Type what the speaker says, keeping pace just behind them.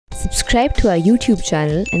Subscribe to our YouTube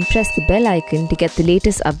channel and press the bell icon to get the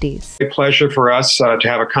latest updates. A pleasure for us to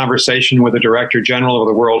have a conversation with the Director General of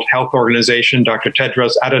the World Health Organization, Dr.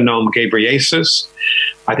 Tedros Adhanom Ghebreyesus.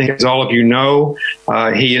 I think, as all of you know,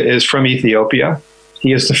 he is from Ethiopia.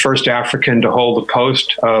 He is the first African to hold the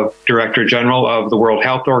post of Director General of the World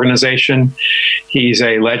Health Organization. He's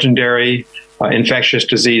a legendary infectious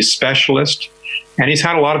disease specialist, and he's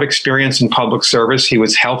had a lot of experience in public service. He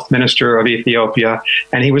was Health Minister of Ethiopia,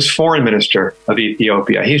 and he was Foreign Minister of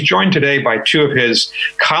Ethiopia. He's joined today by two of his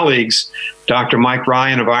colleagues, Dr. Mike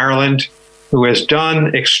Ryan of Ireland, who has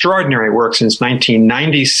done extraordinary work since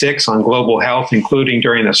 1996 on global health, including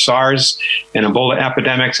during the SARS and Ebola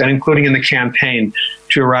epidemics, and including in the campaign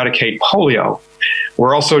to eradicate polio.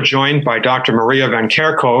 We're also joined by Dr. Maria Van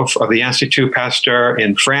Kerkhove of the Institut Pasteur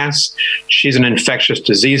in France. She's an infectious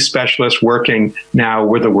disease specialist working now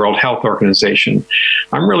with the World Health Organization.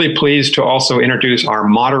 I'm really pleased to also introduce our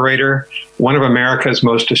moderator, one of America's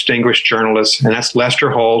most distinguished journalists, and that's Lester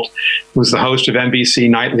Holt, who's the host of NBC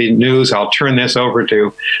Nightly News. I'll turn this over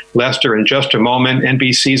to Lester in just a moment.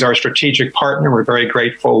 NBC is our strategic partner. We're very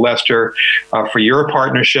grateful, Lester, for your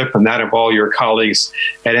partnership and that of all your colleagues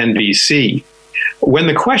at NBC. When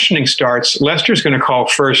the questioning starts, Lester's going to call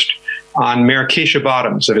first on Mayor Keisha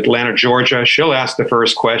Bottoms of Atlanta, Georgia. She'll ask the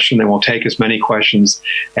first question, then we'll take as many questions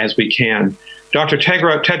as we can. Dr.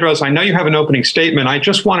 Tedros, I know you have an opening statement. I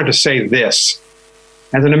just wanted to say this.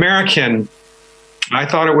 As an American, I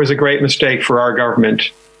thought it was a great mistake for our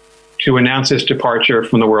government to announce its departure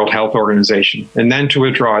from the World Health Organization and then to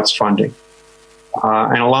withdraw its funding.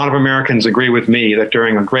 And a lot of Americans agree with me that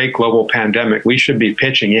during a great global pandemic, we should be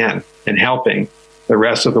pitching in and helping the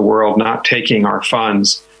rest of the world, not taking our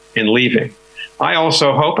funds and leaving. I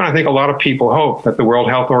also hope, and I think a lot of people hope, that the World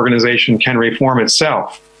Health Organization can reform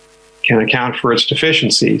itself, can account for its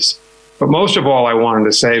deficiencies. But most of all, I wanted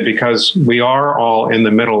to say, because we are all in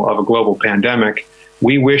the middle of a global pandemic,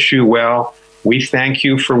 we wish you well. We thank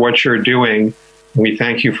you for what you're doing. We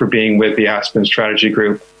thank you for being with the Aspen Strategy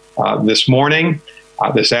Group this morning,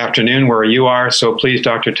 this afternoon, where you are. So please,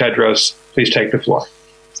 Dr. Tedros, please take the floor.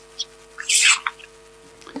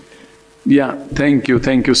 Yeah, thank you.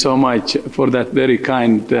 Thank you so much for that very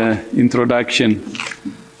kind introduction.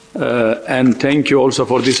 And thank you also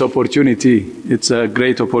for this opportunity. It's a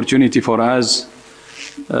great opportunity for us,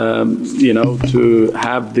 to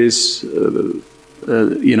have this,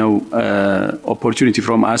 opportunity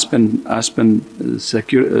from Aspen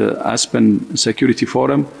Security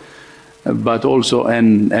Forum, but also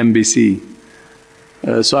an NBC.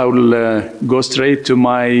 So I will go straight to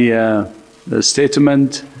my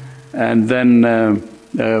statement, and then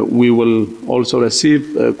we will also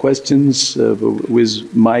receive questions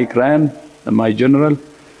with Mike Ryan, my general,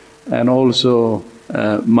 and also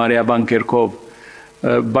Maria Van Kerkhove.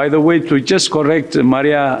 By the way, to just correct,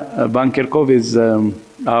 Maria Van Kerkhove is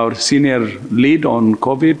our senior lead on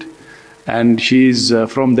COVID, and she's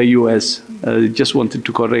from the US. Just wanted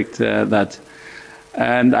to correct that.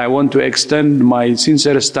 And I want to extend my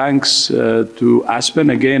sincerest thanks to Aspen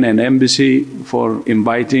again and Embassy for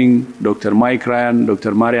inviting Dr. Mike Ryan,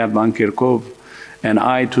 Dr. Maria Van Kerkhove, and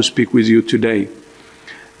I to speak with you today.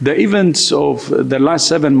 The events of the last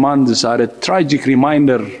 7 months are a tragic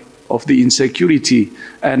reminder of the insecurity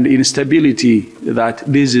and instability that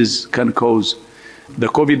disease can cause. The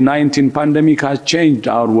COVID-19 pandemic has changed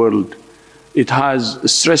our world. It has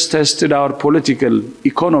stress-tested our political,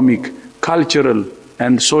 economic, cultural,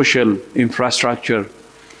 and social infrastructure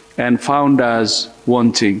and found us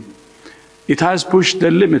wanting. It has pushed the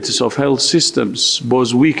limits of health systems,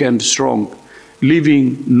 both weak and strong,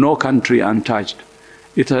 leaving no country untouched.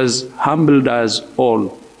 It has humbled us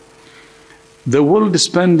all. The world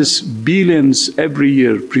spends billions every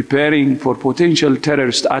year preparing for potential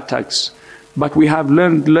terrorist attacks, but we have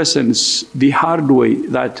learned lessons the hard way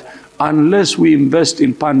that unless we invest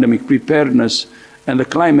in pandemic preparedness and the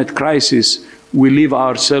climate crisis, we leave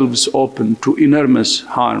ourselves open to enormous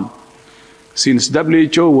harm. Since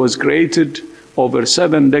WHO was created over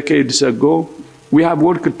 7 decades ago, we have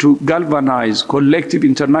worked to galvanize collective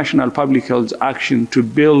international public health action to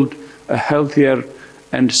build a healthier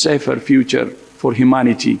and safer future for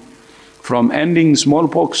humanity, from ending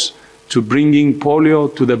smallpox to bringing polio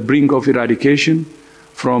to the brink of eradication,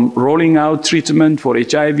 from rolling out treatment for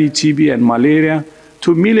HIV, TB, and malaria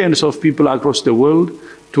to millions of people across the world,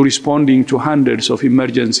 to responding to hundreds of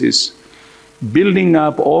emergencies. Building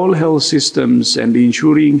up all health systems and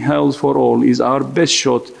ensuring health for all is our best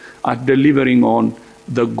shot at delivering on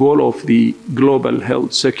the goal of the global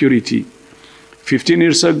health security. 15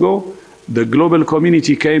 years ago, The global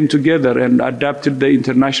community came together and adopted the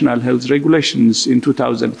international health regulations in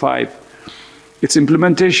 2005. Its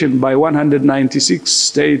implementation by 196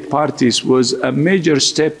 state parties was a major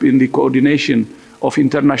step in the coordination of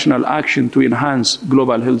international action to enhance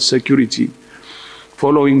global health security.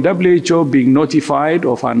 Following WHO being notified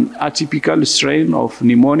of an atypical strain of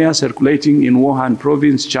pneumonia circulating in Wuhan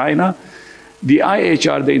province, China, the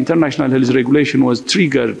yhere, the International Health Regulation, was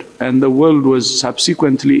triggered, and the world was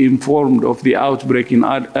subsequently informed of the outbreak in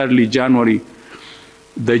early January.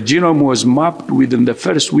 The genome was mapped within the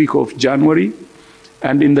first week of January,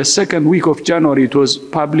 and in the second week of January, it was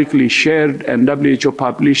publicly shared, and WHO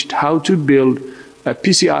published how to build a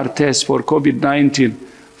PCR test for COVID-19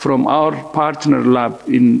 from our partner lab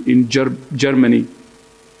in Germany.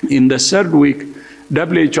 In the third week,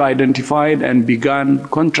 WHO identified and began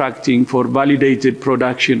contracting for validated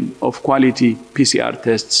production of quality PCR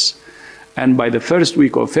tests. And by the first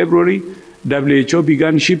week of February, WHO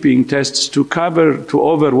began shipping tests to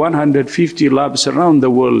over 150 labs around the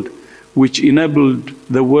world, which enabled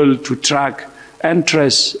the world to track and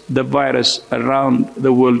trace the virus around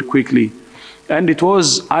the world quickly. And it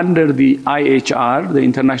was under the yhere, the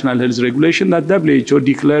International Health Regulation, that WHO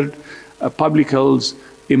declared a public health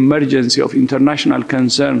emergency of international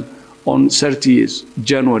concern on 30th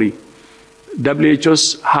January,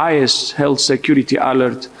 WHO's highest health security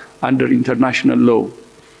alert under international law.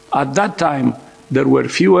 At that time, there were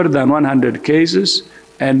fewer than 100 cases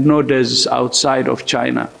and no deaths outside of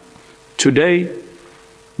China. Today,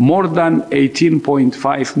 more than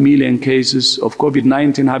 18.5 million cases of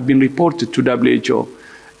COVID-19 have been reported to WHO,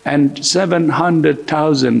 and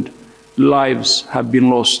 700,000 lives have been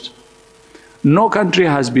lost. No country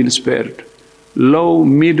has been spared. Low,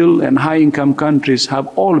 middle, and high-income countries have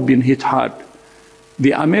all been hit hard.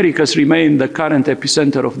 The Americas remain the current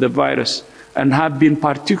epicenter of the virus and have been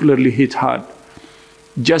particularly hit hard.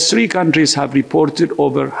 Just 3 countries have reported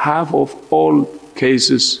over half of all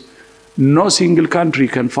cases. No single country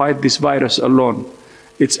can fight this virus alone.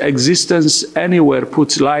 Its existence anywhere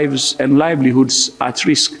puts lives and livelihoods at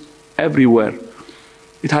risk everywhere.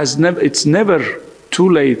 It's never too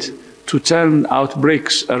late to turn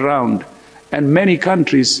outbreaks around, and many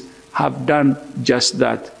countries have done just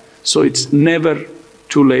that. So it's never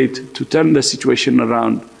too late to turn the situation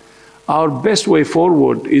around. Our best way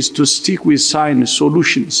forward is to stick with science,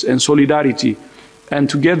 solutions, and solidarity, and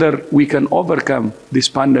together we can overcome this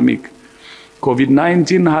pandemic.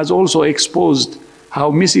 COVID-19 has also exposed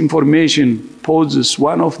how misinformation poses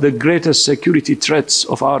one of the greatest security threats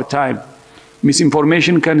of our time.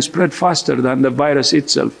 Misinformation can spread faster than the virus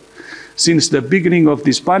itself. Since the beginning of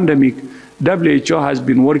this pandemic, WHO has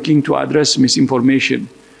been working to address misinformation.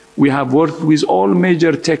 We have worked with all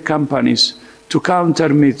major tech companies to counter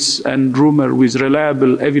myths and rumors with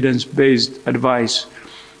reliable evidence-based advice.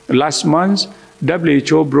 Last month,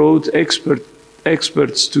 WHO brought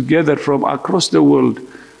experts together from across the world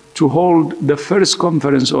to hold the first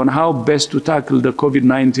conference on how best to tackle the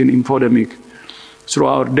COVID-19 infodemic. Through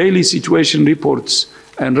our daily situation reports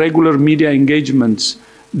and regular media engagements,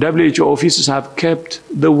 WHO officers have kept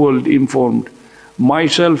the world informed.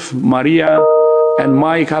 Myself, Maria, and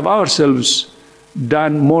Mike have ourselves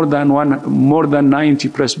done more than 90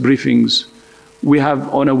 press briefings. We have,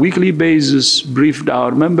 on a weekly basis, briefed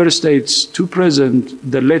our member states to present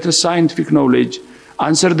the latest scientific knowledge,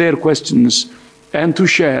 answer their questions, and to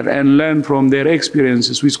share and learn from their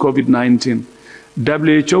experiences with COVID-19.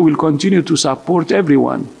 WHO will continue to support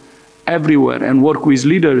everyone, everywhere, and work with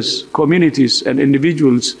leaders, communities, and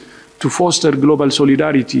individuals to foster global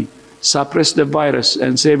solidarity, suppress the virus,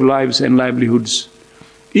 and save lives and livelihoods.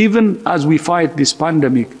 Even as we fight this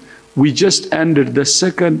pandemic, we just ended the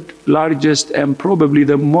second largest and probably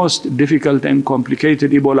the most difficult and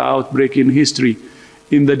complicated Ebola outbreak in history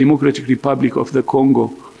in the Democratic Republic of the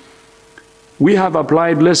Congo. We have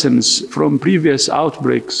applied lessons from previous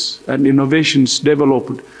outbreaks and innovations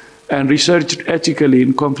developed and researched ethically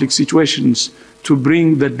in conflict situations to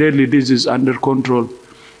bring the deadly disease under control.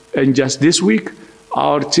 And just this week,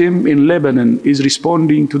 our team in Lebanon is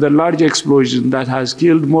responding to the large explosion that has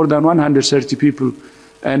killed more than 130 people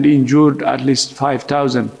and injured at least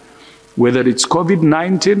 5,000. Whether it's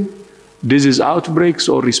COVID-19, disease outbreaks,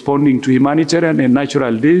 or responding to humanitarian and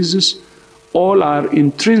natural diseases, all are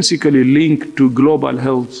intrinsically linked to global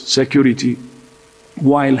health security.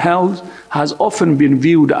 While health has often been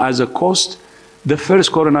viewed as a cost, the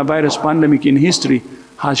first coronavirus pandemic in history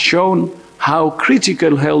has shown how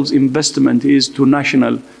critical health investment is to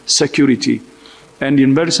national security. And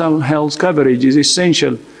universal health coverage is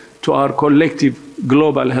essential to our collective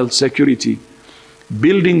global health security.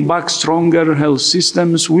 Building back stronger health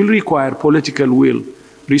systems will require political will,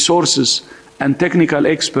 resources, and technical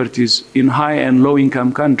expertise in high and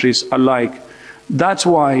low-income countries alike. That's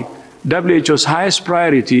why WHO's highest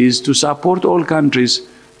priority is to support all countries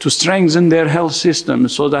to strengthen their health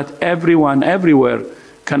systems so that everyone, everywhere,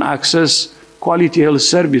 can access quality health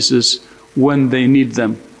services when they need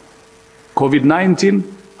them. COVID-19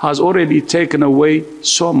 has already taken away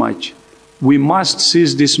so much. We must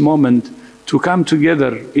seize this moment to come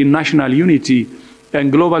together in national unity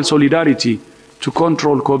and global solidarity to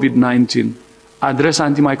control COVID-19, address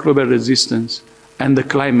antimicrobial resistance, and the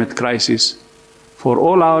climate crisis. For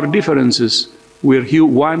all our differences, we're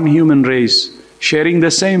one human race, sharing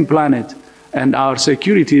the same planet, and our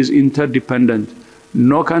security is interdependent.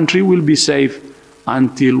 No country will be safe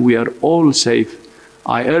until we are all safe.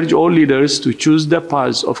 I urge all leaders to choose the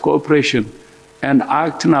path of cooperation and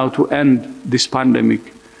act now to end this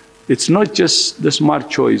pandemic. It's not just the smart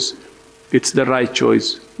choice, it's the right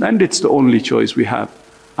choice, and it's the only choice we have.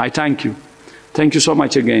 I thank you. Thank you so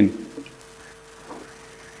much again.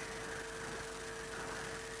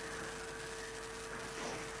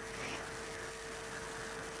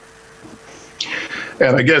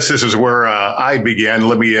 And I guess this is where I begin.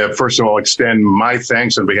 Let me first of all extend my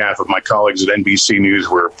thanks on behalf of my colleagues at NBC News.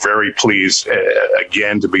 We're very pleased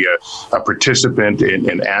again to be a participant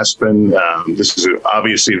in Aspen. This is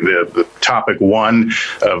obviously the topic one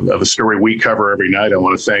of the story we cover every night. I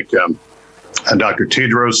want to thank Dr.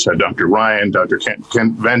 Tedros, Dr. Ryan, Dr. Kent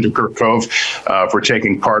Vanderkerkhove for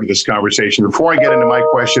taking part of this conversation. Before I get into my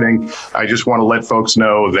questioning, I just want to let folks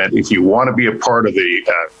know that if you want to be a part of the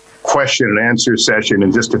question and answer session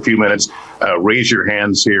in just a few minutes, raise your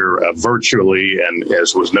hands here virtually, and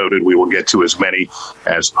as was noted, we will get to as many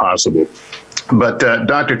as possible. But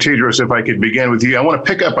Dr. Tedros, if I could begin with you, I want to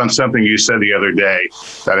pick up on something you said the other day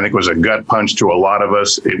that I think was a gut punch to a lot of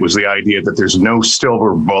us. It was the idea that there's no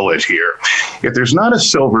silver bullet here. If there's not a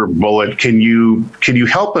silver bullet, can you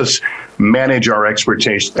help us manage our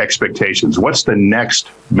expectations? What's the next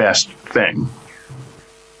best thing?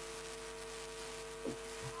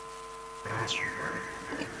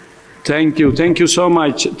 Thank you. Thank you so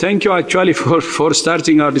much. Thank you actually for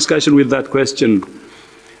starting our discussion with that question.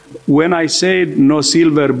 When I said no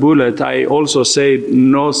silver bullet, I also said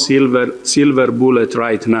no silver bullet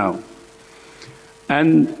right now.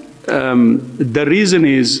 And the reason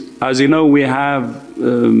is, as you know, we have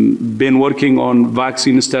been working on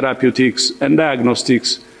vaccines, therapeutics, and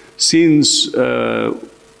diagnostics since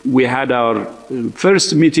we had our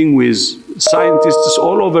first meeting with scientists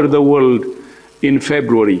all over the world in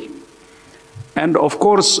February. And of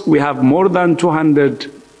course, we have more than 200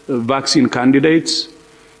 vaccine candidates,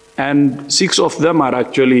 and 6 of them are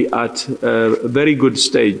actually at a very good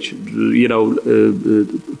stage,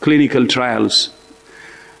 clinical trials.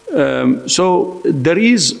 So there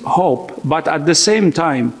is hope, but at the same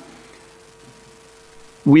time,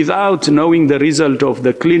 without knowing the result of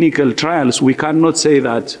the clinical trials, we cannot say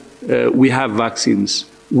that we have vaccines.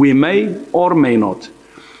 We may or may not.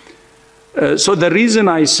 So the reason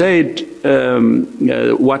I said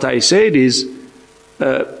what I said is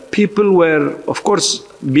people were, of course,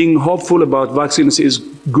 being hopeful about vaccines is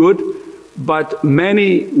good, but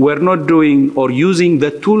many were not doing or using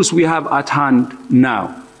the tools we have at hand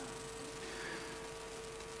now.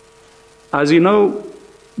 As you know,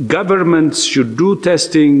 governments should do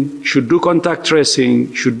testing, should do contact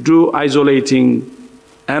tracing, should do isolating,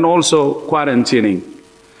 and also quarantining.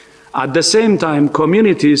 At the same time,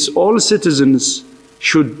 communities, all citizens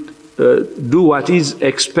should do what is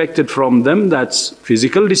expected from them. That's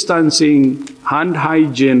physical distancing, hand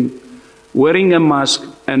hygiene, wearing a mask,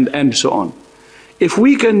 and so on. If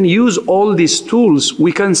we can use all these tools,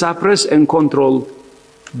 we can suppress and control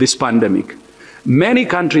this pandemic. Many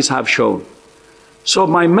countries have shown. So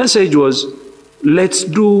my message was, let's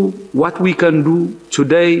do what we can do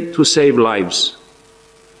today to save lives.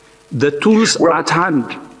 The tools at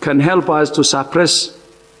hand can help us to suppress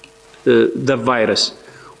the virus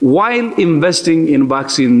while investing in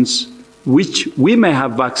vaccines, which we may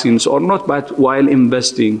have vaccines or not, but while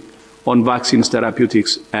investing on vaccines,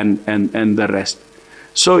 therapeutics, and the rest.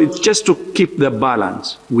 So it's just to keep the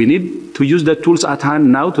balance. We need to use the tools at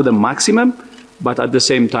hand now to the maximum, but at the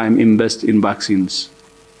same time invest in vaccines.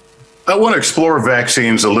 I want to explore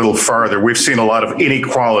vaccines a little farther. We've seen a lot of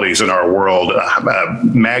inequalities in our world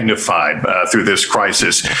magnified through this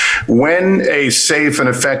crisis. When a safe and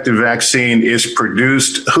effective vaccine is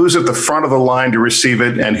produced, who's at the front of the line to receive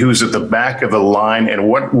it and who's at the back of the line, and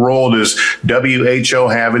what role does WHO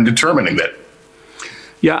have in determining that?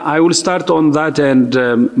 Yeah, I will start on that, and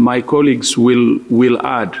my colleagues will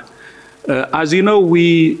add. As you know,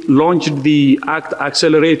 we launched the ACT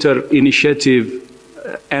Accelerator initiative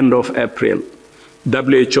end of April,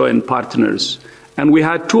 WHO and partners. And we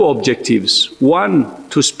had two objectives. One,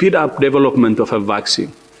 to speed up development of a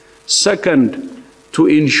vaccine. Second, to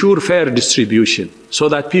ensure fair distribution so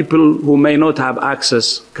that people who may not have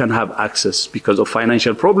access can have access. Because of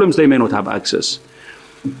financial problems, they may not have access.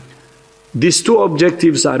 These two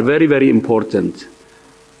objectives are very, very important.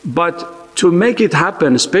 But to make it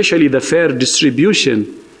happen, especially the fair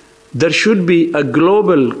distribution, there should be a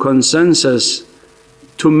global consensus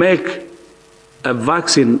to make a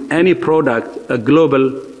vaccine, any product, a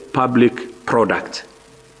global public product.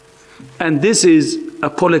 And this is a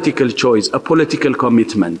political choice, a political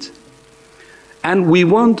commitment. And we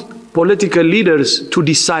want political leaders to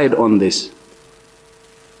decide on this.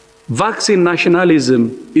 Vaccine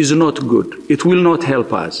nationalism is not good. It will not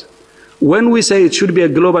help us. When we say it should be a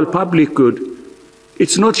global public good,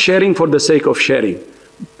 it's not sharing for the sake of sharing.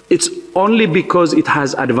 It's only because it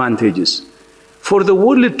has advantages. For the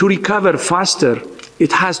world to recover faster,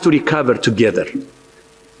 it has to recover together.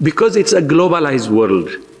 Because it's a globalized world.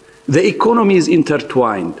 The economy is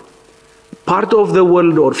intertwined. Part of the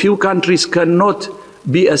world or few countries cannot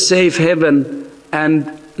be a safe haven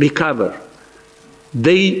and recover.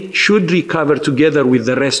 They should recover together with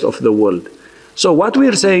the rest of the world. So what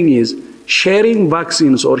we're saying is sharing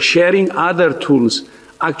vaccines or sharing other tools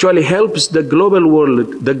actually helps the global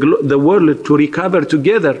world, the world to recover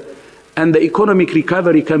together, and the economic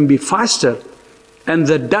recovery can be faster, and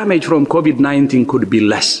the damage from COVID-19 could be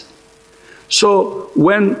less. So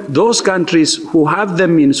when those countries who have the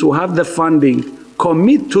means, who have the funding,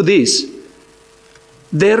 commit to this,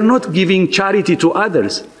 they're not giving charity to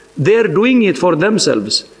others. They're doing it for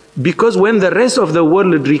themselves. Because when the rest of the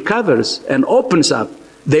world recovers and opens up,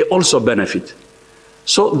 they also benefit.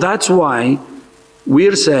 So that's why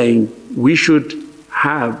we're saying we should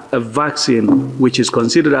have a vaccine which is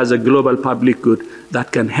considered as a global public good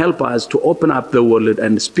that can help us to open up the world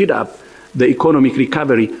and speed up the economic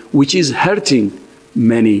recovery, which is hurting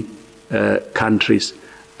many countries.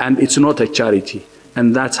 And it's not a charity.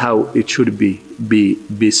 And that's how it should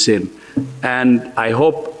be seen. And I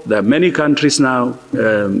hope that many countries now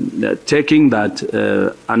taking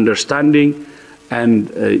that understanding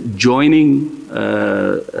and joining,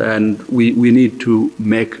 and we need to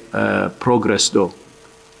make progress though,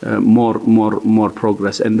 more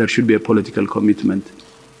progress, and there should be a political commitment.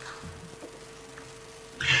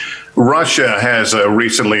 Russia has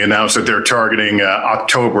recently announced that they're targeting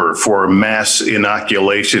October for mass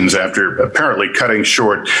inoculations after apparently cutting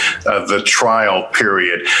short the trial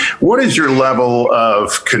period. What is your level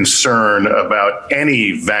of concern about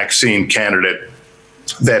any vaccine candidate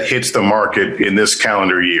that hits the market in this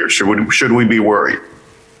calendar year? Should we be worried?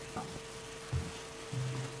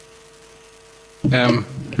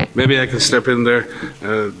 Maybe I can step in there.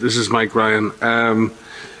 This is Mike Ryan.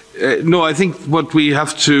 No, I think what we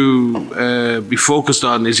have to be focused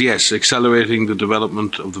on is, yes, accelerating the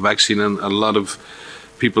development of the vaccine. And a lot of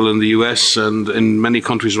people in the US and in many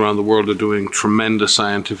countries around the world are doing tremendous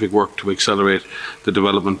scientific work to accelerate the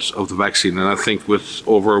development of the vaccine. And I think with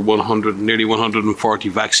over nearly 140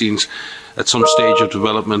 vaccines at some stage of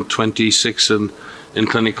development, 26 in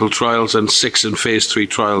clinical trials and 6 in phase 3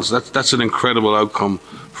 trials, that's an incredible outcome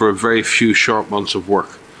for a very few short months of work.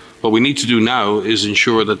 What we need to do now is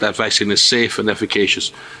ensure that that vaccine is safe and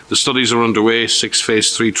efficacious. The studies are underway, 6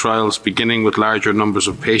 phase 3 trials, beginning with larger numbers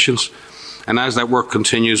of patients. And as that work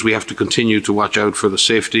continues, we have to continue to watch out for the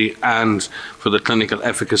safety and for the clinical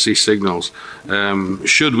efficacy signals.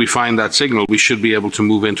 Should we find that signal, we should be able to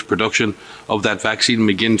move into production of that vaccine and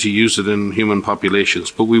begin to use it in human populations.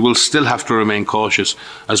 But we will still have to remain cautious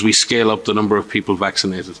as we scale up the number of people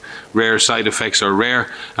vaccinated. Rare side effects are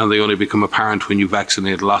rare, and they only become apparent when you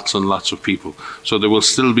vaccinate lots and lots of people. So there will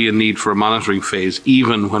still be a need for a monitoring phase,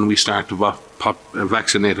 even when we start to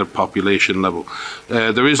vaccinated population level.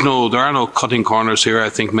 There are no cutting corners here. I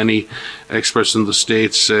think many experts in the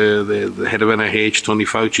States, the head of NIH, Tony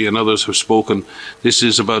Fauci, and others have spoken. This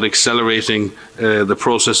is about accelerating the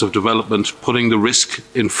process of development, putting the risk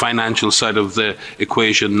in financial side of the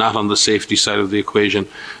equation, not on the safety side of the equation,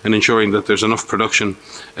 and ensuring that there's enough production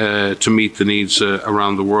to meet the needs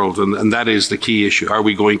around the world. And that is the key issue. Are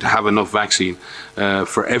we going to have enough vaccine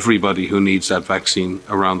for everybody who needs that vaccine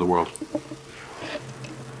around the world?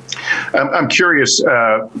 I'm curious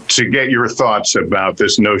to get your thoughts about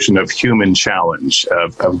this notion of human challenge,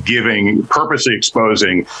 of purposely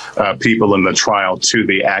exposing people in the trial to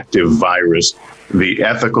the active virus, the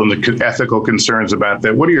ethical concerns about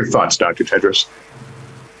that. What are your thoughts, Dr. Tedros?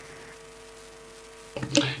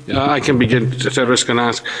 I can begin. Tedros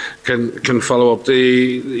can follow up.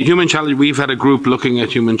 The human challenge. We've had a group looking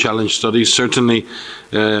at human challenge studies. Certainly,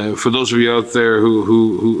 for those of you out there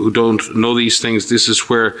who don't know these things, this is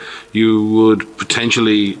where you would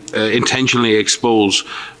potentially intentionally expose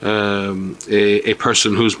a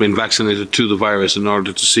person who's been vaccinated to the virus in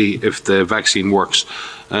order to see if the vaccine works.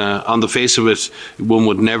 On the face of it, one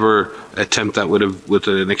would never attempt that with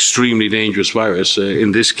an extremely dangerous virus.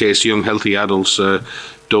 In this case, young healthy adults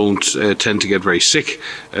don't tend to get very sick,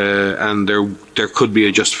 and there could be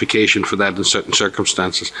a justification for that in certain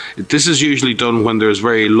circumstances. This is usually done when there's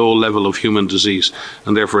very low level of human disease,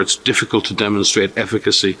 and therefore it's difficult to demonstrate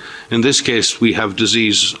efficacy. In this case, we have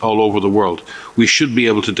disease all over the world. We should be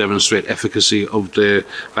able to demonstrate efficacy of the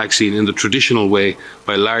vaccine in the traditional way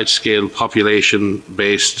by large-scale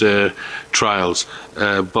population-based trials.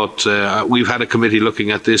 But we've had a committee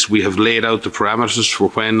looking at this. We have laid out the parameters for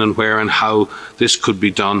when and where and how this could be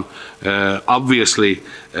done. Obviously,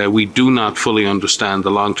 we do not fully understand the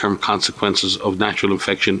long-term consequences of natural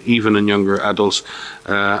infection, even in younger adults,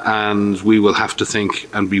 and we will have to think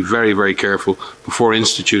and be very, very careful before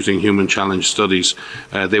instituting human challenge studies.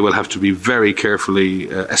 They will have to be very carefully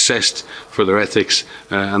assessed for their ethics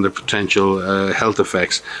and their potential health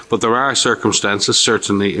effects. But there are circumstances,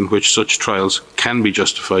 certainly, in which such trials can be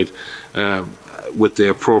justified with the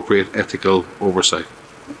appropriate ethical oversight.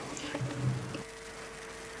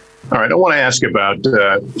 All right, I want to ask about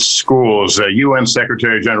schools. UN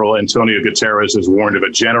Secretary General Antonio Guterres has warned of a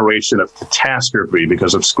generation of catastrophe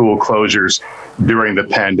because of school closures during the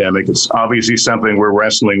pandemic. It's obviously something we're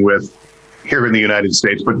wrestling with here in the United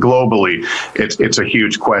States, but globally, it's a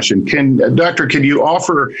huge question. Doctor, can you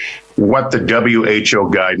offer what the WHO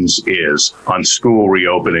guidance is on school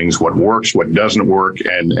reopenings, what works, what doesn't work,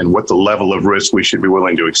 and what the level of risk we should be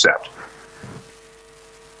willing to accept?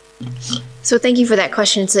 So thank you for that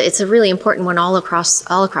question. It's a really important one all across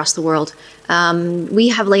the world. We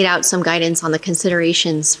have laid out some guidance on the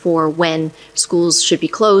considerations for when schools should be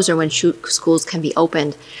closed or when schools can be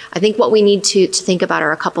opened. I think what we need to think about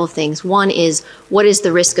are a couple of things. One is, what is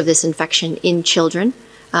the risk of this infection in children?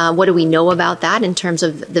 What do we know about that in terms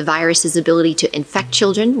of the virus's ability to infect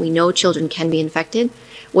children? We know children can be infected.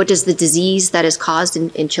 What is the disease that is caused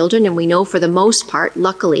in children? And we know for the most part,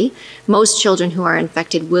 luckily, most children who are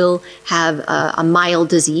infected will have a mild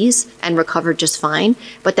disease and recover just fine,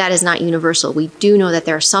 but that is not universal. We do know that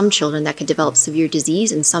there are some children that could develop severe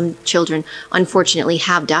disease, and some children, unfortunately,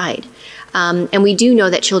 have died. And we do know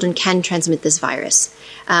that children can transmit this virus.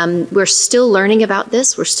 We're still learning about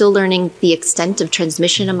this. We're still learning the extent of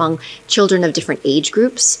transmission among children of different age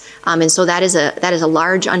groups. And so that is a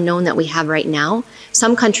large unknown that we have right now.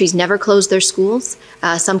 Some countries never closed their schools.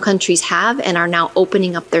 Some countries have and are now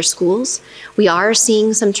opening up their schools. We are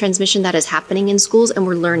seeing some transmission that is happening in schools, and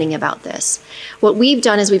we're learning about this. What we've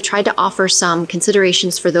done is we've tried to offer some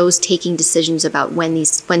considerations for those taking decisions about when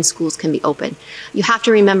schools can be open. You have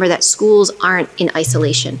to remember that schools aren't in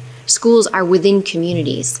isolation. Schools are within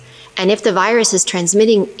communities. And if the virus is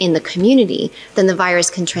transmitting in the community, then the virus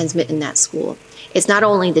can transmit in that school. It's not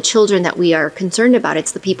only the children that we are concerned about,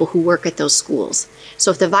 it's the people who work at those schools.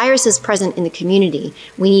 So if the virus is present in the community,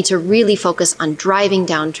 we need to really focus on driving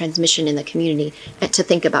down transmission in the community and to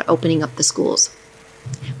think about opening up the schools.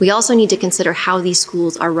 We also need to consider how these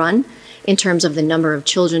schools are run in terms of the number of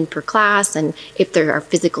children per class, and if there are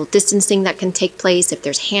physical distancing that can take place, if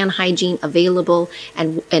there's hand hygiene available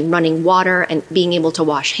and running water and being able to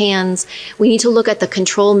wash hands. We need to look at the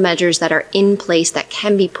control measures that are in place that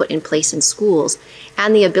can be put in place in schools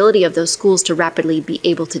and the ability of those schools to rapidly be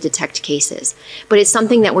able to detect cases. But it's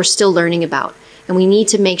something that we're still learning about. And we need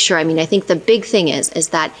to make sure, I think the big thing is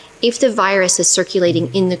that if the virus is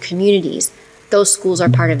circulating in the communities, those schools are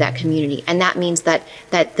part of that community. And that means that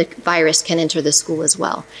the virus can enter the school as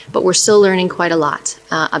well. But we're still learning quite a lot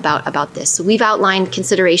about this. So we've outlined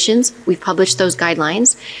considerations. We've published those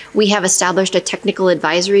guidelines. We have established a technical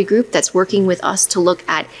advisory group that's working with us to look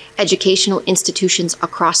at educational institutions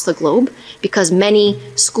across the globe, because many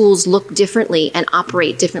schools look differently and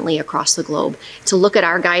operate differently across the globe, to look at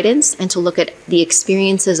our guidance and to look at the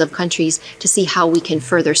experiences of countries to see how we can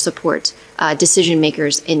further support decision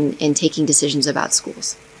makers in taking decisions about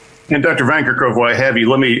schools. And Dr. Van Kerkhove, while I have you,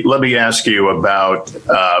 let me ask you about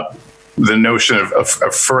the notion of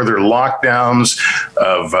further lockdowns,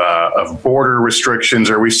 of border restrictions.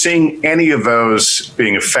 Are we seeing any of those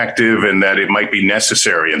being effective, and that it might be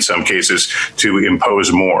necessary in some cases to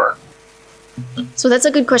impose more? So that's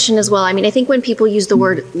a good question as well. I think when people use the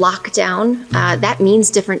word lockdown, that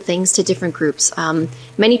means different things to different groups.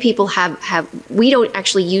 Many people we don't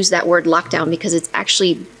actually use that word lockdown because it's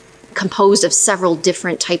actually composed of several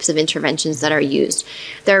different types of interventions that are used.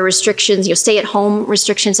 There are restrictions, stay-at-home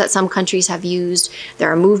restrictions that some countries have used.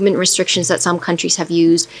 There are movement restrictions that some countries have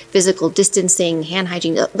used, physical distancing, hand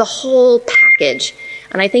hygiene, the whole package.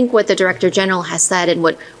 And I think what the Director General has said and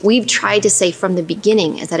what we've tried to say from the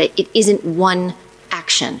beginning is that it isn't one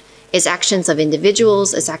action. It's actions of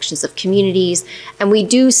individuals, it's actions of communities, and we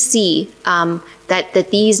do see that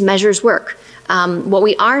these measures work. What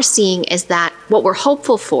we are seeing is that what we're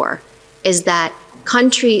hopeful for is that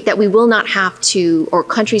we will not have to, or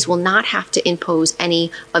countries will not have to impose any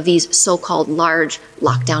of these so-called large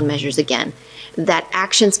lockdown measures again. That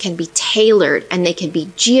actions can be tailored and they can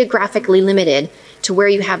be geographically limited to where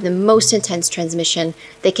you have the most intense transmission.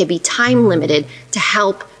 They can be time limited to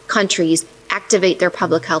help countries activate their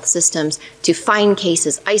public health systems to find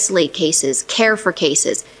cases, isolate cases, care for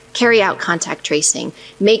cases, carry out contact tracing,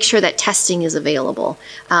 make sure that testing is available,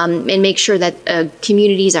 and make sure that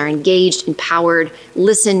communities are engaged, empowered,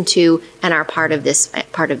 listened to, and are part of this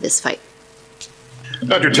fight.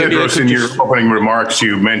 Dr. Tedros, in your opening remarks,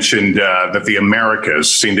 you mentioned that the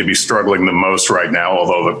Americas seem to be struggling the most right now,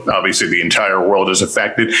 although obviously the entire world is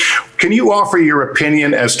affected. Can you offer your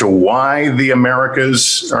opinion as to why the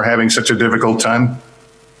Americas are having such a difficult time?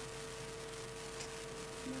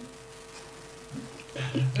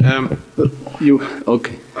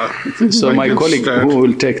 Okay. So my colleague who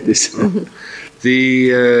will take this.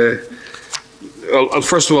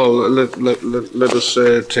 First of all, let us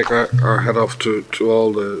take our hat off to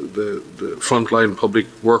all the frontline public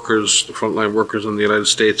workers, the frontline workers in the United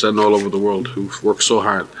States and all over the world who've worked so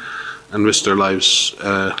hard and risked their lives,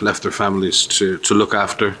 left their families to look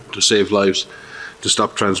after, to save lives, to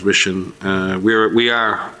stop transmission. We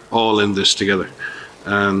are all in this together,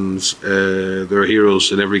 and there are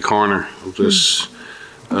heroes in every corner of this,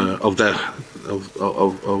 of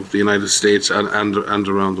the United States and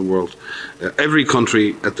around the world. Every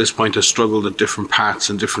country at this point has struggled at different parts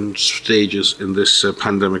and different stages in this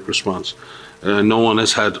pandemic response. No one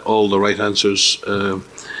has had all the right answers,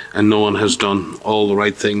 and no one has done all the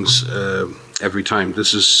right things every time.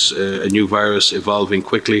 This is a new virus evolving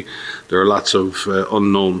quickly. There are lots of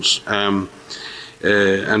unknowns.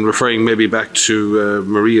 And referring maybe back to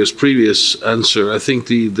Maria's previous answer, I think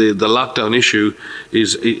the lockdown issue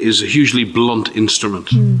is a hugely blunt instrument.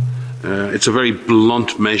 It's a very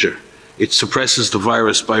blunt measure. It suppresses the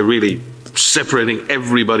virus by really separating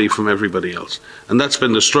everybody from everybody else. And that's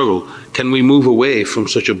been the struggle. Can we move away from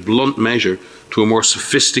such a blunt measure to a more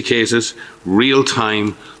sophisticated,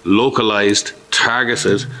 real-time, localized,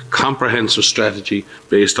 targeted, comprehensive strategy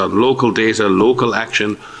based on local data, local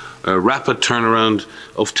action, rapid turnaround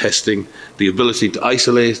of testing, the ability to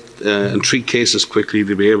isolate and treat cases quickly,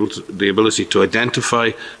 the ability to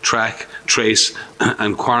identify, track, trace,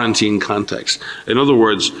 and quarantine contacts. In other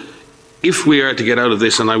words, if we are to get out of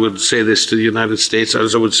this, and I would say this to the United States,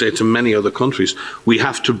 as I would say to many other countries, we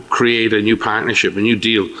have to create a new partnership, a new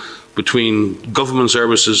deal between government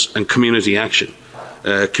services and community action.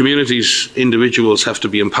 Communities, individuals have to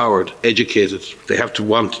be empowered, educated. They have to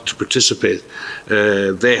want to participate.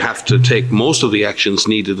 They have to take most of the actions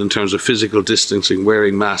needed in terms of physical distancing,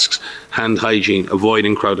 wearing masks, hand hygiene,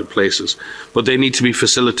 avoiding crowded places. But they need to be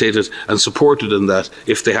facilitated and supported in that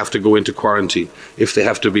if they have to go into quarantine, if they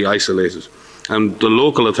have to be isolated. And the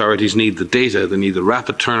local authorities need the data. They need the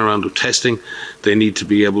rapid turnaround of testing. They need to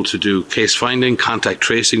be able to do case finding, contact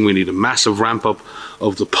tracing. We need a massive ramp up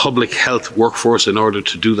of the public health workforce in order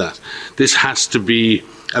to do that. This has to be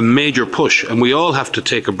a major push, and we all have to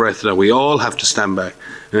take a breath now. We all have to stand back.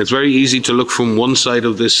 And it's very easy to look from one side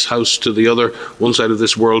of this house to the other, one side of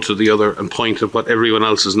this world to the other, and point at what everyone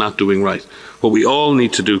else is not doing right. What we all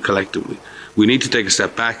need to do collectively, we need to take a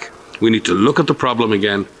step back. We need to look at the problem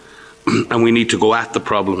again, and we need to go at the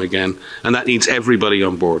problem again, and that needs everybody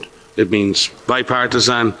on board. It means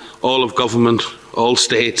bipartisan, all of government, all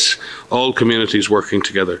states, all communities working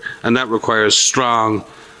together, and that requires strong,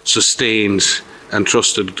 sustained and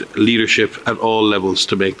trusted leadership at all levels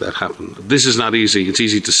to make that happen. This is not easy. It's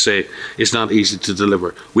easy to say. It's not easy to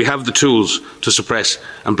deliver. We have the tools to suppress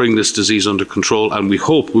and bring this disease under control, and we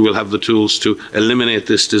hope we will have the tools to eliminate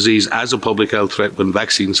this disease as a public health threat when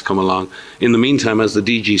vaccines come along. In the meantime, as the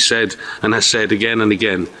DG said and has said again and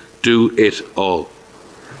again, do it all.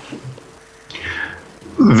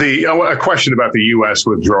 A question about the U.S.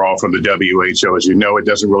 withdrawal from the WHO. As you know, it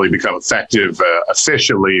doesn't really become effective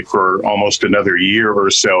officially for almost another year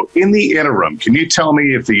or so. In the interim, can you tell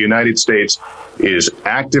me if the United States is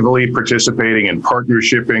actively participating in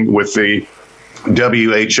partnershiping with the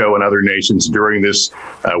WHO and other nations during this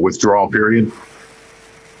withdrawal period?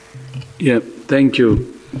 Yeah, thank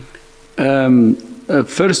you.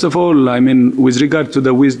 First of all, I mean, with regard to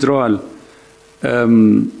the withdrawal,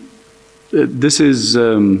 this is,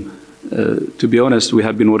 to be honest, we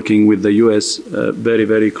have been working with the US very,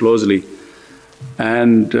 very closely.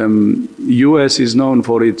 And US is known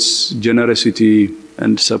for its generosity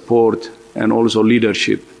and support and also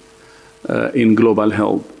leadership in global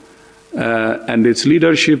health. And its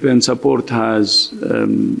leadership and support has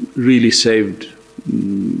really saved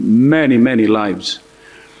many, many lives.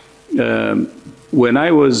 When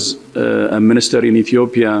I was a minister in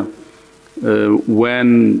Ethiopia,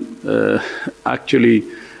 when actually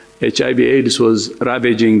HIV/AIDS was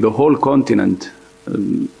ravaging the whole continent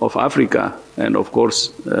of Africa, and of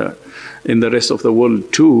course in the rest of the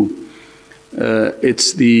world too,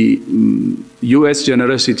 it's the US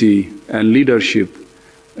generosity and leadership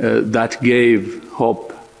that gave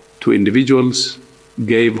hope to individuals,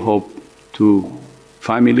 gave hope to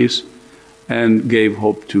families, and gave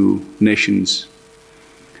hope to nations.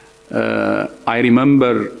 I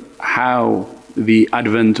remember how the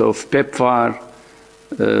advent of PEPFAR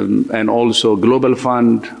and also Global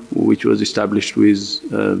Fund, which was established with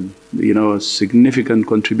a significant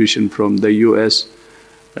contribution from the US,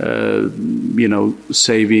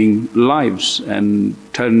 saving lives and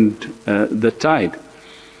turned the tide.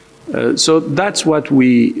 So that's what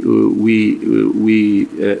we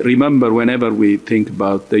remember whenever we think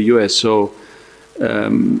about the US. So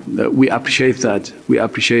we appreciate that. We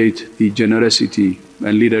appreciate the generosity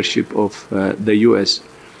and leadership of the US.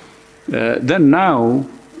 Then now,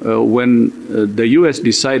 when the US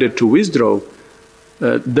decided to withdraw,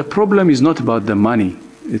 the problem is not about the money.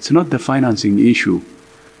 It's not the financing issue.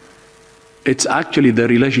 It's actually the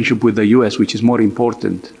relationship with the US which is more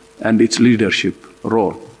important, and its leadership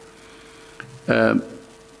role.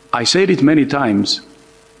 I said it many times,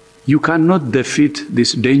 you cannot defeat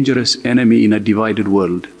this dangerous enemy in a divided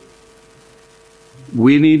world.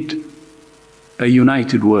 We need a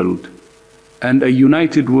united world, and a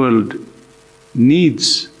united world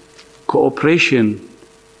needs cooperation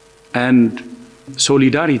and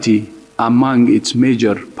solidarity among its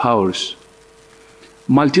major powers.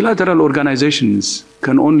 Multilateral organizations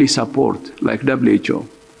can only support, like WHO.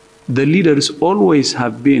 The leaders always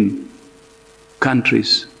have been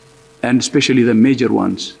countries, and especially the major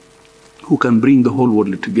ones, who can bring the whole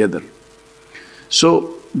world together.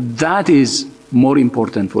 So that is more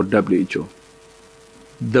important for WHO.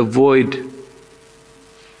 The void,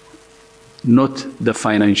 not the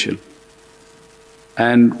financial.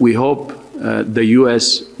 And we hope the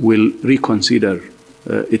US will reconsider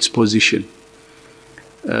its position.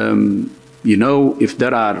 If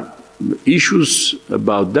there are issues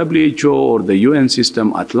about WHO or the UN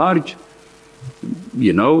system at large,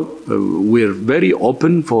 we're very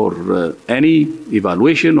open for any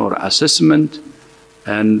evaluation or assessment,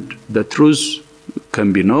 and the truth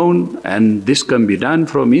can be known, and this can be done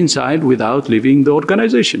from inside without leaving the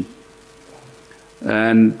organization.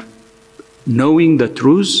 And knowing the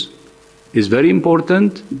truth is very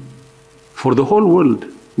important for the whole world.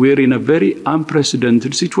 We're in a very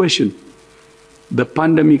unprecedented situation. The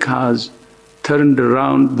pandemic has turned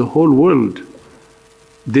around the whole world.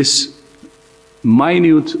 This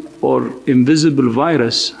minute or invisible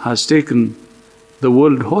virus has taken the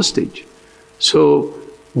world hostage. So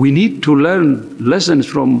we need to learn lessons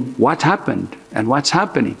from what happened and what's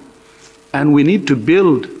happening. And we need to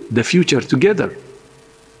build the future together.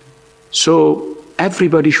 So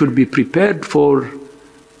everybody should be prepared for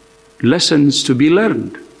lessons to be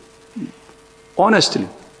learned, honestly.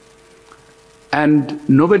 And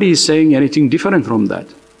nobody is saying anything different from that.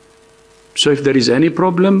 So if there is any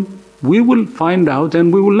problem, we will find out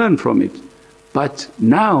and we will learn from it. But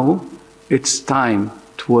now it's time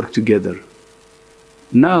to work together.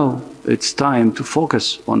 Now it's time to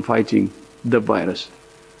focus on fighting the virus.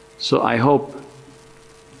 So I hope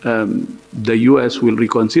the US will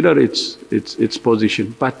reconsider its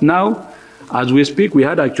position. But now, as we speak, we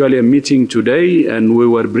had actually a meeting today, and we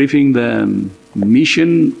were briefing the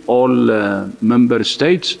mission, all member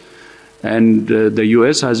states, and the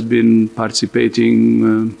US has been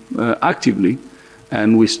participating actively,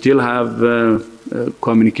 and we still have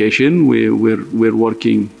communication. We're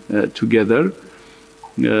working together,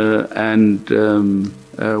 and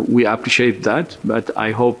we appreciate that, but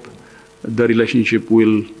I hope the relationship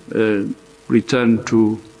will return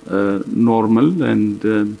to normal and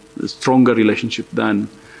a stronger relationship than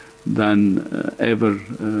ever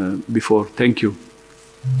before. Thank you.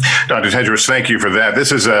 Dr. Tedros, thank you for that.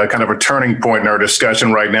 This is a kind of a turning point in our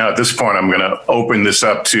discussion right now. At this point, I'm going to open this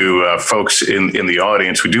up to folks in the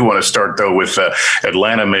audience. We do want to start, though, with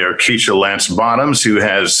Atlanta Mayor Keisha Lance Bottoms, who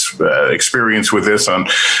has experience with this on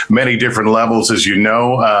many different levels, as you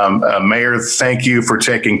know. Mayor, thank you for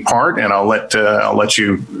taking part, and I'll let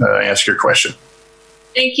you ask your question.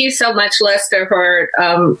 Thank you so much, Lester,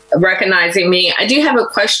 for recognizing me. I do have a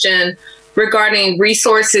question regarding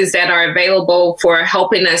resources that are available for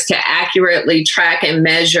helping us to accurately track and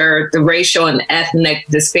measure the racial and ethnic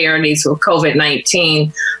disparities with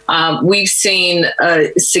COVID-19. We've seen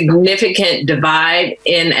a significant divide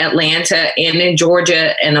in Atlanta and in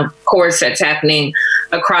Georgia, and of course that's happening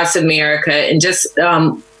across America. And just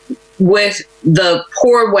with the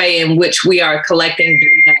poor way in which we are collecting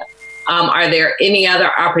data, are there any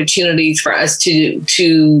other opportunities for us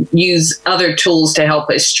to use other tools to help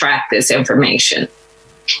us track this information?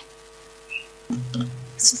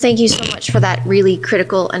 So thank you so much for that really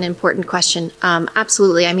critical and important question.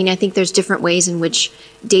 Absolutely. I mean, I think there's different ways in which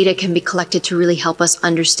data can be collected to really help us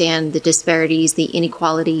understand the disparities, the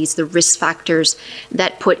inequalities, the risk factors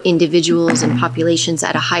that put individuals and populations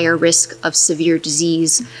at a higher risk of severe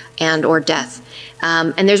disease and or death.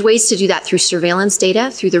 And there's ways to do that through surveillance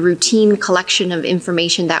data, through the routine collection of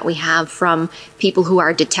information that we have from people who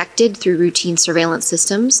are detected through routine surveillance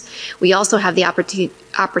systems. We also have the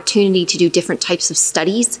opportunity to do different types of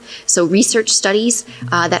studies, so research studies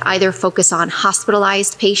that either focus on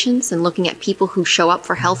hospitalized patients and looking at people who show up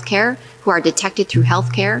for healthcare, who are detected through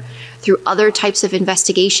healthcare, through other types of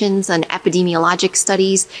investigations and epidemiologic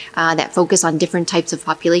studies that focus on different types of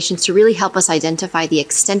populations to really help us identify the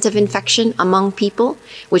extent of infection among people,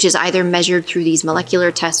 which is either measured through these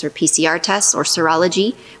molecular tests or PCR tests or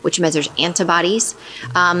serology, which measures antibodies,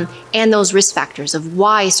 and those risk factors of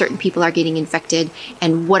why certain people are getting infected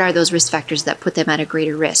and what are those risk factors that put them at a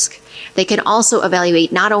greater risk. They can also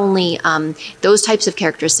evaluate not only those types of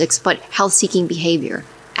characteristics, but health-seeking behavior,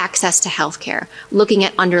 access to healthcare, looking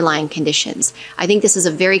at underlying conditions. I think this is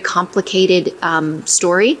a very complicated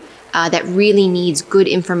story that really needs good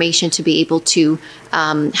information to be able to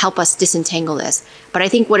help us disentangle this. But I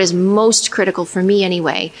think what is most critical for me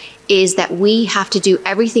anyway is that we have to do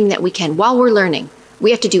everything that we can while we're learning. We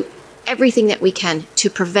have to do everything that we can to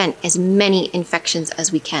prevent as many infections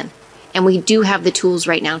as we can. And we do have the tools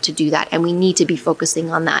right now to do that, and we need to be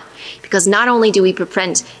focusing on that. Because not only do we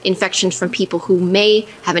prevent infections from people who may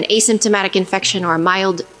have an asymptomatic infection or a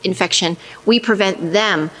mild infection, we prevent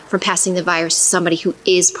them from passing the virus to somebody who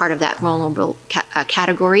is part of that vulnerable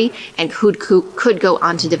category and could go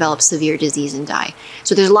on to develop severe disease and die.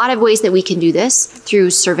 So there's a lot of ways that we can do this through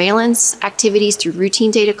surveillance activities, through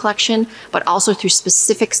routine data collection, but also through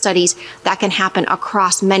specific studies that can happen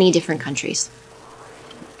across many different countries.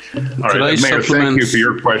 All right, Mayor, thank you for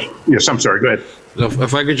your question. Yes, I'm sorry, go ahead.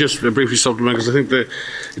 If I could just briefly supplement, because I think that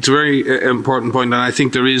it's a very important point, and I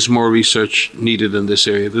think there is more research needed in this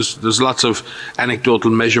area. There's lots of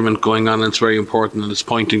anecdotal measurement going on, and it's very important, and it's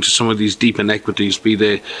pointing to some of these deep inequities, be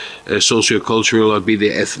they sociocultural or be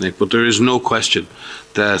they ethnic. But there is no question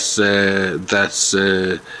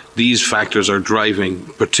that these factors are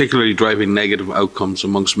particularly driving negative outcomes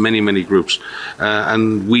amongst many, many groups.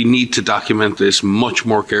 And we need to document this much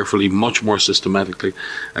more carefully, much more systematically.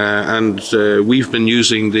 We've been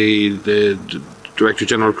using the Director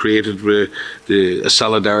General created a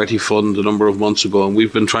Solidarity Fund a number of months ago, and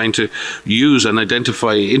we've been trying to use and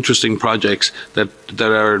identify interesting projects that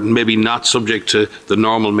are maybe not subject to the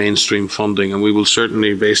normal mainstream funding, and we will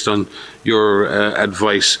certainly, based on your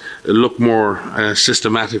advice, look more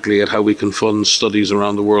systematically at how we can fund studies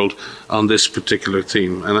around the world on this particular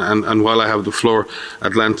theme. And while I have the floor,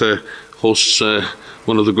 Atlanta hosts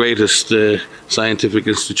one of the greatest scientific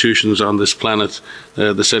institutions on this planet,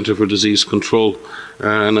 the Center for Disease Control.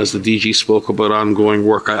 And as the DG spoke about ongoing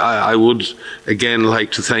work, I would again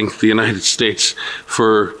like to thank the United States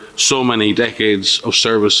for so many decades of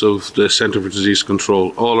service of the Center for Disease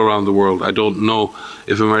Control all around the world. I don't know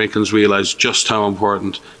if Americans realize just how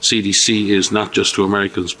important CDC is, not just to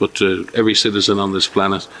Americans, but to every citizen on this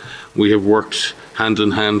planet. We have worked hand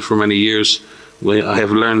in hand for many years. I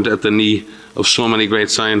have learned at the knee of so many great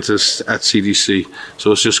scientists at CDC.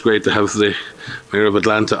 So it's just great to have the Mayor of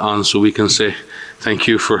Atlanta on so we can say thank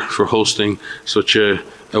you for hosting such a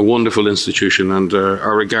wonderful institution, and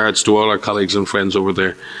our regards to all our colleagues and friends over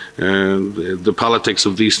there. The politics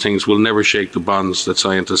of these things will never shake the bonds that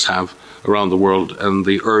scientists have around the world and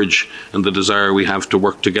the urge and the desire we have to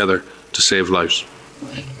work together to save lives.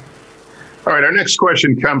 All right, our next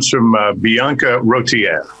question comes from Bianca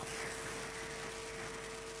Rotier.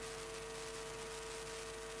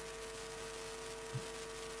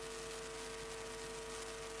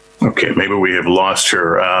 Okay, maybe we have lost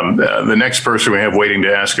her. The next person we have waiting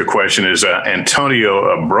to ask a question is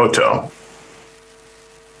Antonio Broto.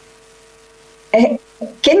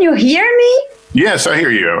 Can you hear me? Yes, I hear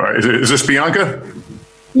you. Is this Bianca?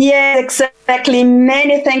 Yes, exactly.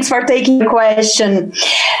 Many thanks for taking the question.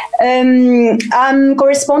 I'm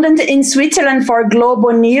correspondent in Switzerland for Globo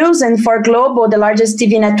News and for Globo, the largest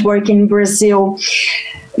TV network in Brazil.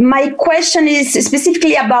 My question is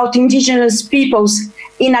specifically about indigenous peoples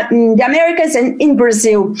in the Americas and in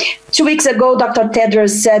Brazil. 2 weeks ago, Dr.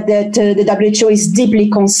 Tedros said that the WHO is deeply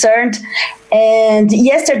concerned. And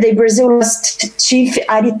yesterday, Brazil's chief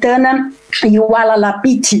Adhanom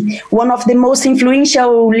one of the most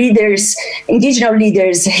influential leaders, indigenous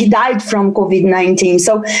leaders, he died from COVID-19.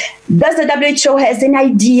 So does the WHO has an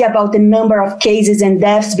idea about the number of cases and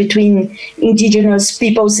deaths between indigenous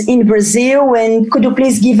peoples in Brazil? And could you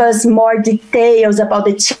please give us more details about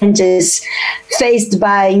the challenges faced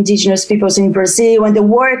by indigenous peoples in Brazil and the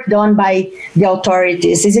work done by the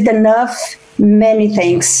authorities? Is it enough? Many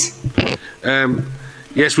thanks.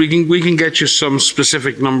 Yes, we can get you some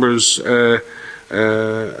specific numbers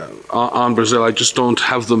on Brazil. I just don't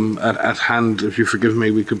have them at hand. If you forgive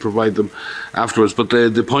me, we can provide them afterwards. But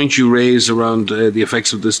the point you raise around the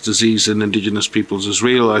effects of this disease in indigenous peoples is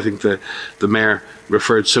real. I think the mayor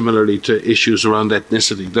referred similarly to issues around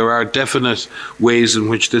ethnicity. There are definite ways in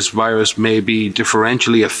which this virus may be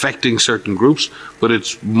differentially affecting certain groups, but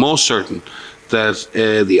it's most certain that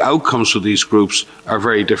the outcomes for these groups are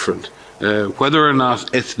very different. Whether or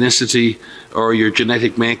not ethnicity or your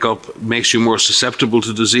genetic makeup makes you more susceptible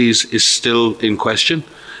to disease is still in question.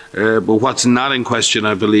 But what's not in question,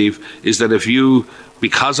 I believe, is that if you,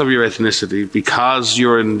 because of your ethnicity, because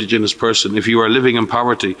you're an indigenous person, if you are living in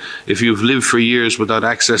poverty, if you've lived for years without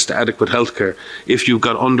access to adequate health care, if you've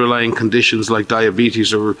got underlying conditions like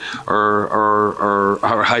diabetes or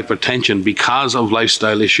hypertension because of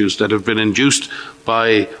lifestyle issues that have been induced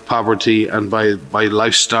by poverty and by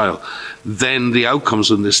lifestyle, then the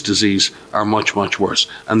outcomes in this disease are much, much worse.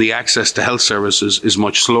 And the access to health services is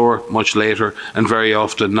much slower, much later, and very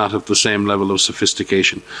often not at the same level of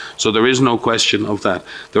sophistication. So there is no question of that.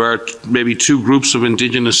 There are maybe two groups of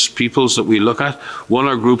indigenous peoples that we look at. One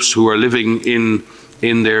are groups who are living in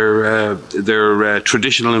their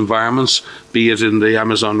traditional environments, be it in the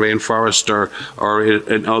Amazon rainforest or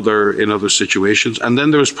in other situations. And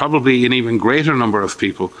then there is probably an even greater number of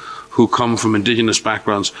people who come from indigenous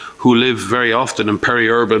backgrounds who live very often in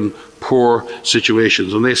peri-urban, poor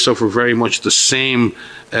situations, and they suffer very much the same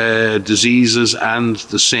diseases and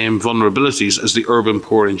the same vulnerabilities as the urban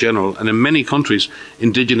poor in general. And in many countries,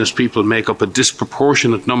 indigenous people make up a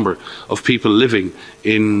disproportionate number of people living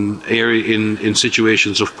in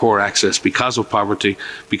situations of poor access because of poverty,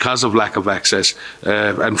 because of lack of access,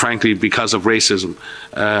 and frankly, because of racism.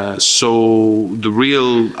 So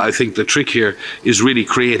I think the trick here is really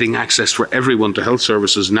creating access for everyone to health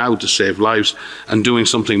services now to save lives, and doing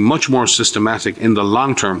something much more systematic in the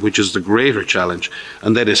long term, which is the greater challenge,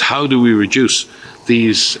 and that is how do we reduce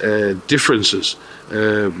these differences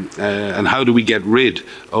and how do we get rid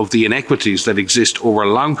of the inequities that exist over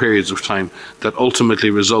long periods of time that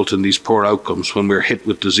ultimately result in these poor outcomes when we're hit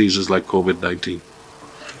with diseases like COVID-19.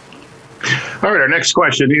 All right, our next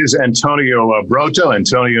question is Antonio Broto.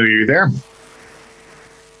 Antonio, are you there?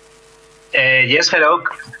 Yes, hello.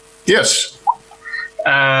 Yes.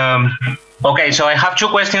 Okay, so I have two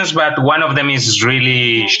questions, but one of them is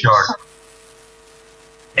really short.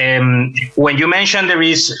 When you mentioned there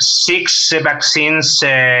is 6 vaccines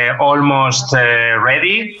almost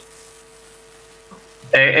ready,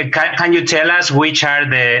 can you tell us which are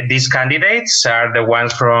these candidates? Are the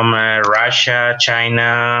ones from Russia,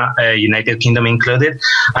 China, United Kingdom included?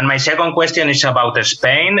 And my second question is about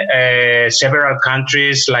Spain. Several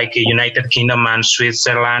countries like United Kingdom and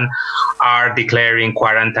Switzerland are declaring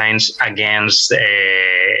quarantines against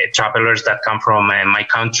travelers that come from my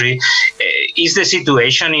country. Is the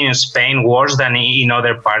situation in Spain worse than in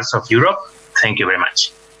other parts of Europe? Thank you very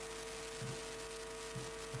much.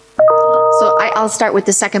 So I'll start with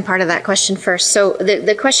the second part of that question first. So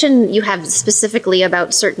the question you have specifically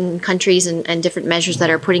about certain countries and different measures that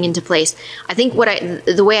are putting into place, I think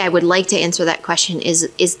the way I would like to answer that question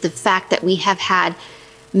is the fact that we have had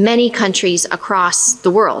many countries across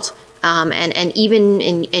the world, and even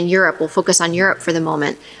in Europe, we'll focus on Europe for the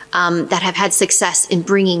moment, that have had success in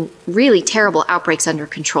bringing really terrible outbreaks under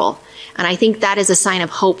control. And I think that is a sign of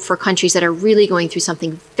hope for countries that are really going through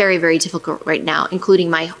something very, very difficult right now, including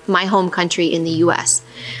my home country in the US.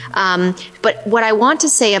 But what I want to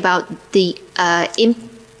say about the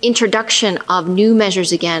introduction of new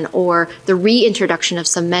measures again, or the reintroduction of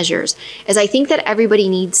some measures, is I think that everybody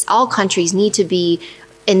needs, all countries need to be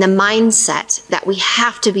in the mindset that we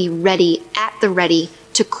have to be ready, at the ready,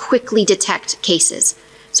 to quickly detect cases.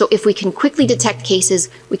 So if we can quickly detect cases,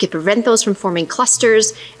 we can prevent those from forming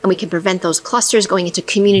clusters, and we can prevent those clusters going into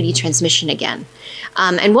community transmission again.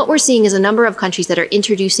 And what we're seeing is a number of countries that are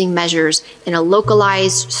introducing measures in a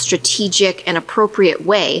localized, strategic, and appropriate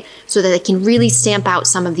way so that they can really stamp out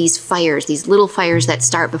some of these fires, these little fires that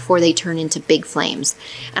start before they turn into big flames.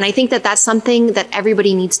 And I think that that's something that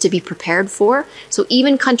everybody needs to be prepared for. So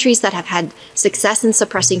even countries that have had success in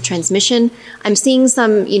suppressing transmission, I'm seeing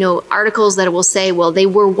some, articles that will say, well, they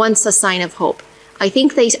were once a sign of hope. I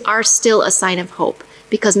think they are still a sign of hope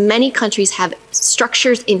because many countries have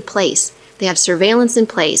structures in place. They have surveillance in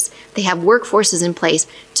place. They have workforces in place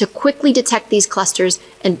to quickly detect these clusters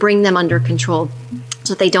and bring them under control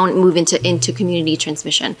so that they don't move into community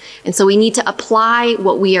transmission. And so we need to apply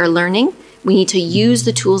what we are learning. We need to use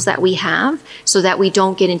the tools that we have so that we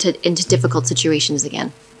don't get into difficult situations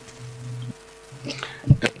again.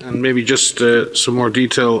 And maybe just some more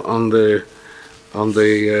detail on the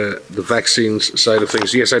vaccines side of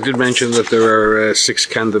things. Yes, I did mention that there are 6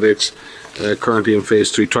 candidates currently in phase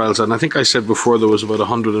 3 trials, and I think I said before there was about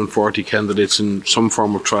 140 candidates in some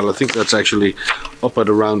form of trial. I think that's actually up at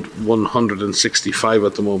around 165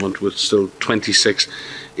 at the moment, with still 26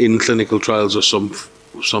 in clinical trials of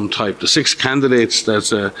some type. The 6 candidates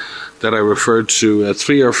that I referred to,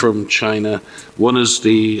 3 are from China. One is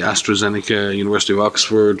the AstraZeneca, University of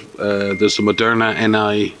Oxford. There's the Moderna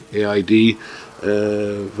NIAID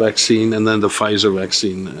vaccine, and then the Pfizer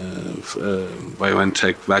vaccine,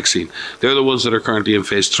 BioNTech vaccine. They're the ones that are currently in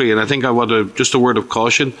phase 3. And I think I want to, just a word of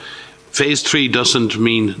caution, phase 3 doesn't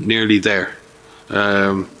mean nearly there.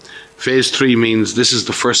 Phase 3 means this is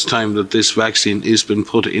the first time that this vaccine has been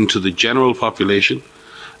put into the general population,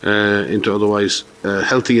 into otherwise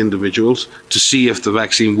healthy individuals, to see if the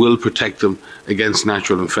vaccine will protect them against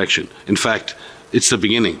natural infection. In fact, it's the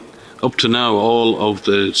beginning. Up to now, all of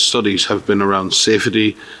the studies have been around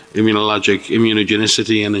safety,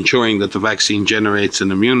 immunogenicity, and ensuring that the vaccine generates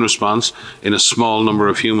an immune response in a small number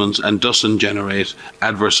of humans and doesn't generate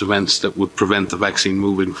adverse events that would prevent the vaccine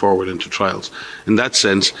moving forward into trials. In that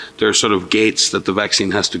sense, there are sort of gates that the vaccine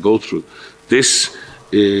has to go through. This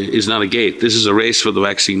is not a gate. This is a race for the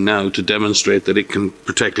vaccine now to demonstrate that it can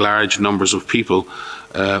protect large numbers of people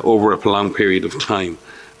over a prolonged period of time.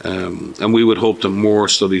 And we would hope that more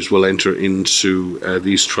studies will enter into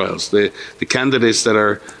these trials. The candidates that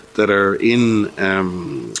are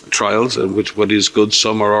in trials, and what is good,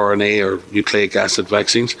 some are RNA or nucleic acid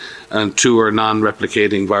vaccines, and 2 are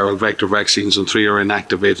non-replicating viral vector vaccines, and 3 are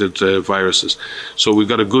inactivated viruses. So we've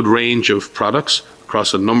got a good range of products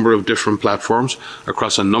across a number of different platforms,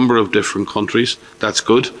 across a number of different countries. That's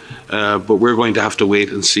good, but we're going to have to wait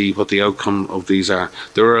and see what the outcome of these are.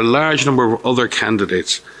 There are a large number of other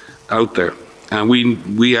candidates out there, and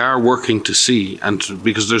we are working to see,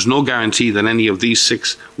 because there's no guarantee that any of these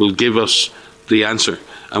 6 will give us the answer,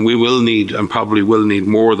 and we will need, and probably will need,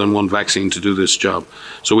 more than one vaccine to do this job.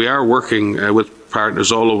 So we are working with partners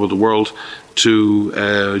all over the world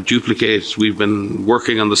to duplicate. We've been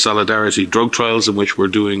working on the Solidarity drug trials, in which we're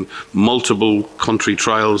doing multiple country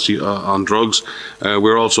trials on drugs.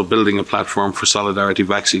 We're also building a platform for Solidarity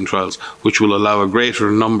vaccine trials, which will allow a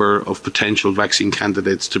greater number of potential vaccine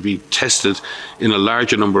candidates to be tested in a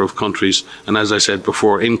larger number of countries, and as I said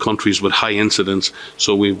before, in countries with high incidence,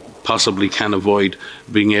 so we possibly can avoid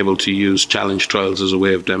being able to use challenge trials as a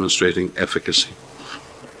way of demonstrating efficacy.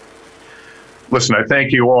 Listen, I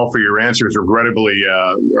thank you all for your answers. Regrettably,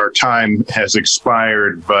 our time has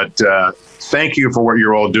expired, but thank you for what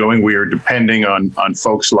you're all doing. We are depending on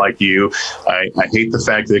folks like you. I hate the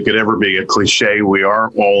fact that it could ever be a cliche. We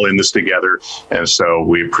are all in this together, and so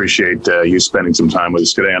we appreciate you spending some time with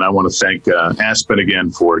us today. And I want to thank Aspen again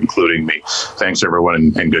for including me. Thanks,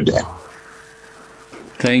 everyone, and good day.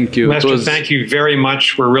 Thank you. Lester, thank you very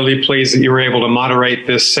much. We're really pleased that you were able to moderate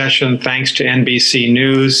this session. Thanks to NBC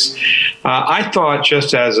News. I thought,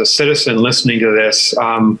 just as a citizen listening to this,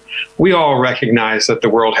 we all recognize that the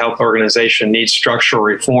World Health Organization needs structural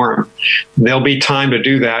reform. There'll be time to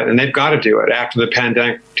do that, and they've got to do it after the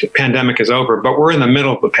pandemic is over. But we're in the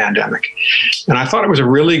middle of the pandemic. And I thought it was a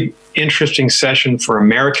really interesting session for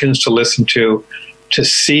Americans to listen to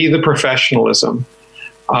see the professionalism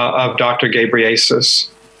of Dr. Ghebreyesus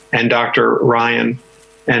and Dr. Ryan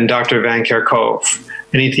and Dr. Van Kerkhove,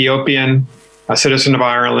 an Ethiopian, a citizen of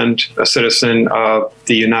Ireland, a citizen of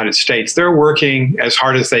the United States. They're working as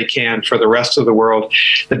hard as they can for the rest of the world.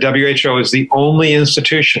 The WHO is the only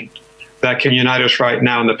institution that can unite us right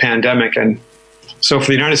now in the pandemic. And so for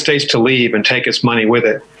the United States to leave and take its money with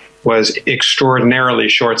it was extraordinarily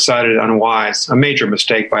short-sighted, unwise, a major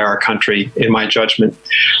mistake by our country, in my judgment.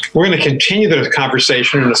 We're going to continue the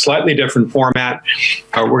conversation in a slightly different format.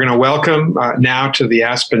 We're going to welcome now to the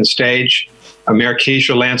Aspen stage Mayor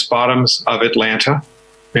Keisha Lance Bottoms of Atlanta,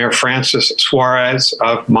 Mayor Francis Suarez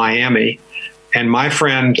of Miami, and my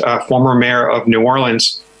friend, former mayor of New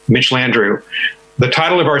Orleans, Mitch Landrieu. The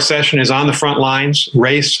title of our session is On the Front Lines,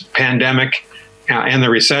 Race, Pandemic, and the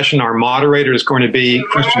Recession. Our moderator is going to be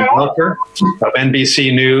Christian Welker of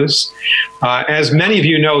NBC News. As many of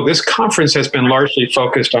you know, this conference has been largely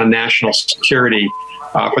focused on national security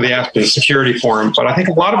for the Aspen Security Forum, but I think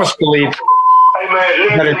a lot of us believe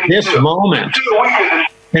that at this moment,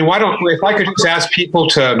 and if I could just ask people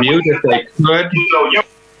to mute if they could,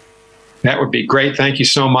 that would be great. Thank you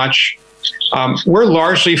so much. We're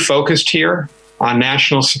largely focused here on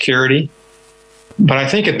national security, but I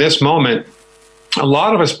think at this moment, a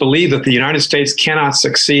lot of us believe that the United States cannot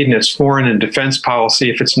succeed in its foreign and defense policy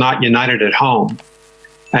if it's not united at home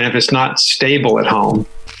and if it's not stable at home.